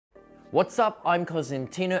What's up? I'm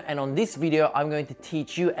Cosentino, and on this video, I'm going to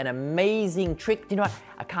teach you an amazing trick. You know what?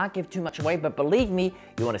 I can't give too much away, but believe me,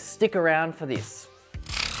 you want to stick around for this.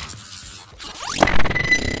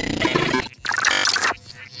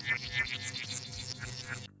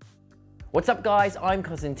 What's up guys, I'm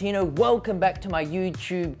Cosentino. Welcome back to my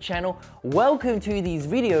YouTube channel. Welcome to these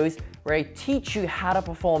videos where I teach you how to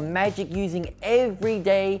perform magic using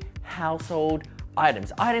everyday household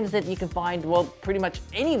items. Items that you can find, well, pretty much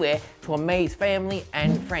anywhere to amaze family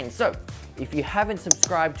and friends. So, if you haven't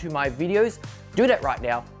subscribed to my videos, do that right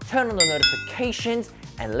now. Turn on the notifications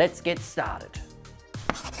and let's get started.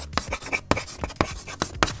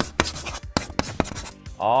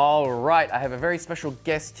 All right, I have a very special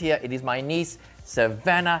guest here. It is my niece,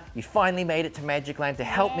 Savannah. You finally made it to Magic Land to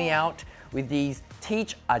help me out with these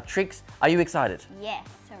teach tricks. Are you excited? Yes,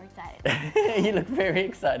 so excited. You look very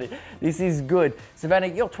excited. This is good. Savannah,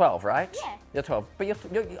 you're 12, right? Yeah. You're 12, but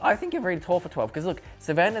I think you're very tall for 12, because look,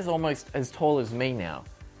 Savannah's almost as tall as me now.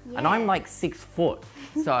 Yeah. And I'm like 6 foot.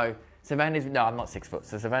 So Savannah's, no, I'm not 6 foot.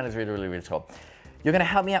 So Savannah's really tall. You're gonna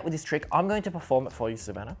help me out with this trick. I'm going to perform it for you,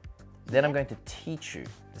 Savannah. Then I'm going to teach you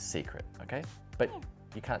the secret, okay? But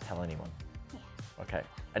you can't tell anyone, okay?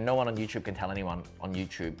 And no one on YouTube can tell anyone on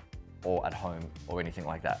YouTube or at home or anything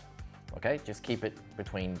like that, okay? Just keep it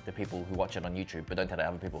between the people who watch it on YouTube, but don't tell the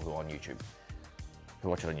other people who are on YouTube, who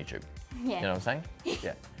watch it on YouTube. Yeah. You know what I'm saying? Yeah,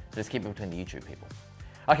 so just keep it between the YouTube people.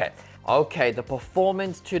 Okay, the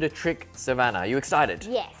performance to the trick, Savannah. Are you excited?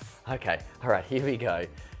 Yes. Okay, all right, here we go.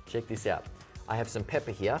 Check this out. I have some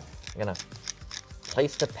pepper here. I'm gonna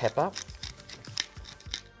place the pepper,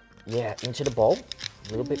 into the bowl. A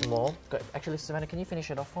little bit more. Actually, Savannah, can you finish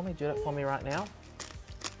it off for me? Do that for me right now.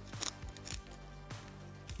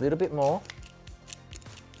 A little bit more.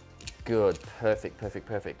 Good, perfect.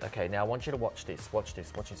 Okay, now I want you to watch this. Watch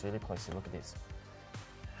this really closely. Look at this.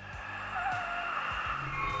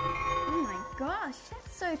 Oh my gosh,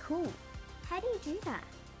 that's so cool. How do you do that?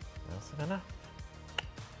 Well, Savannah,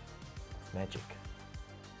 it's magic.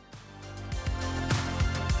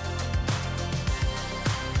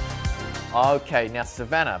 Okay, now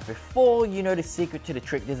Savannah, before you know the secret to the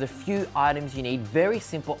trick, there's a few items you need, very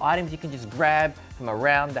simple items you can just grab from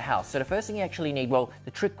around the house. So the first thing you actually need, well,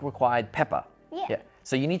 the trick required pepper. Yeah.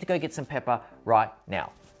 So you need to go get some pepper right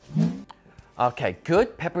now. Okay,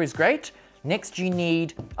 good, pepper is great. Next you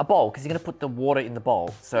need a bowl, because you're gonna put the water in the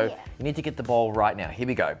bowl. So you need to get the bowl right now. Here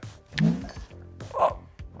we go.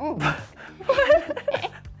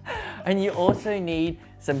 And you also need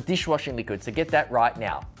some dishwashing liquid, so get that right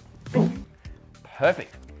now.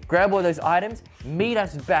 Perfect. Grab all those items, meet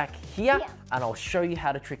us back here, and I'll show you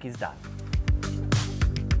how the trick is done.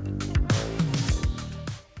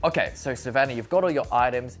 Okay, so Savannah, you've got all your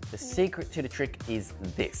items. The secret to the trick is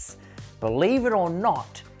this. Believe it or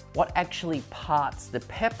not, what actually parts the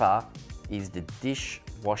pepper is the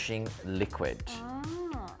dishwashing liquid.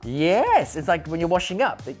 Oh. Yes, it's like when you're washing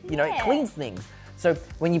up, it cleans things. So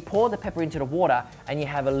when you pour the pepper into the water and you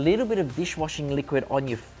have a little bit of dishwashing liquid on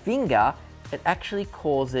your finger, it actually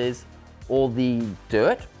causes all the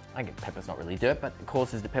dirt. I guess pepper's not really dirt, but it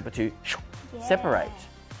causes the pepper to separate.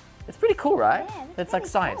 It's pretty cool, right? Yeah, that's like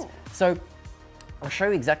science. Cool. So I'll show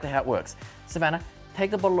you exactly how it works. Savannah,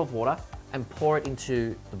 take the bottle of water and pour it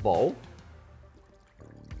into the bowl.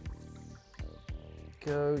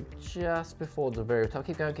 Go just before the very top.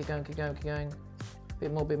 Keep going.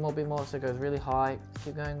 Bit more, so it goes really high.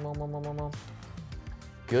 Keep going, more.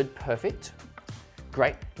 Good, perfect.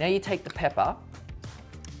 Great. Now you take the pepper,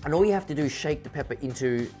 and all you have to do is shake the pepper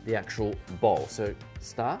into the actual bowl. So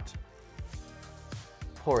start,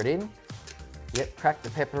 pour it in. Yep, crack the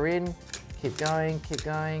pepper in. Keep going.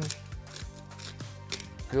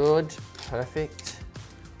 Good, perfect.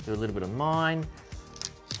 Do a little bit of mine.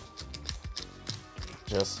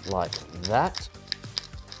 Just like that.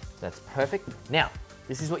 That's perfect. Now,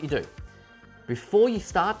 this is what you do. Before you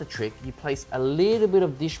start the trick, you place a little bit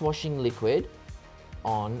of dishwashing liquid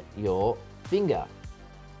on your finger.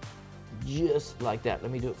 Just like that.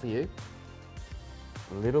 Let me do it for you.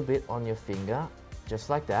 A little bit on your finger, just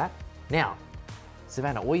like that. Now,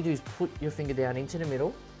 Savannah, all you do is put your finger down into the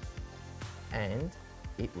middle and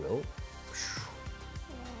it will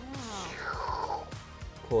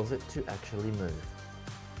cause it to actually move.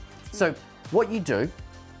 So what you do,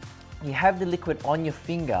 you have the liquid on your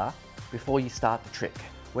finger before you start the trick,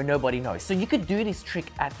 where nobody knows. So you could do this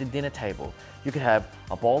trick at the dinner table. You could have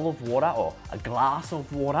a bowl of water or a glass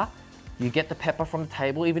of water. You get the pepper from the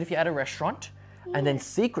table, even if you're at a restaurant, and then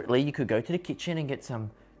secretly you could go to the kitchen and get some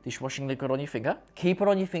dishwashing liquid on your finger. Keep it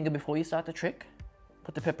on your finger before you start the trick.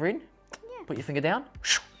 Put the pepper in, put your finger down,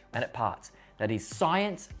 and it parts. That is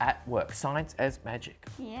science at work, science as magic.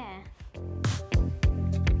 Yeah.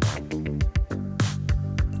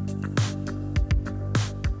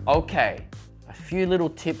 Okay, a few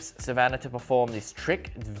little tips, Savannah, to perform this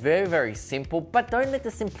trick. It's very, very simple, but don't let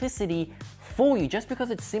the simplicity fool you. Just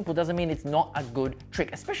because it's simple doesn't mean it's not a good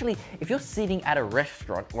trick, especially if you're sitting at a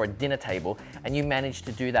restaurant or a dinner table and you manage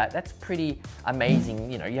to do that. That's pretty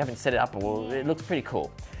amazing. You know, you haven't set it up, or it looks pretty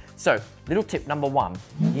cool. So, little tip number one,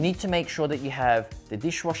 you need to make sure that you have the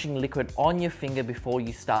dishwashing liquid on your finger before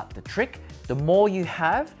you start the trick. The more you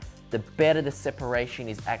have, the better the separation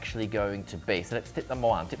is actually going to be. So that's tip number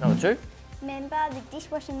one. Tip number two? Remember, the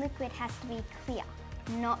dishwashing liquid has to be clear,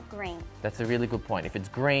 not green. That's a really good point. If it's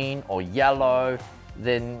green or yellow,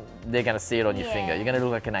 then they're gonna see it on your finger. You're gonna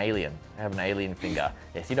look like an alien, have an alien finger.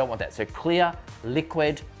 Yes, you don't want that. So clear,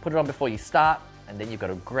 liquid, put it on before you start, and then you've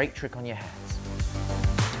got a great trick on your hands.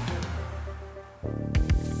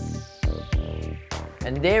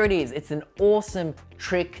 And there it is. It's an awesome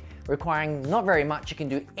trick requiring not very much. You can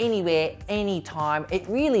do anywhere, anytime. It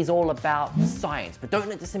really is all about science, but don't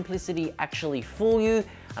let the simplicity actually fool you.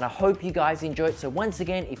 And I hope you guys enjoy it. So once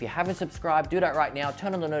again, if you haven't subscribed, do that right now.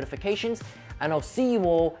 Turn on the notifications, and I'll see you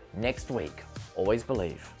all next week. Always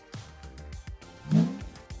believe.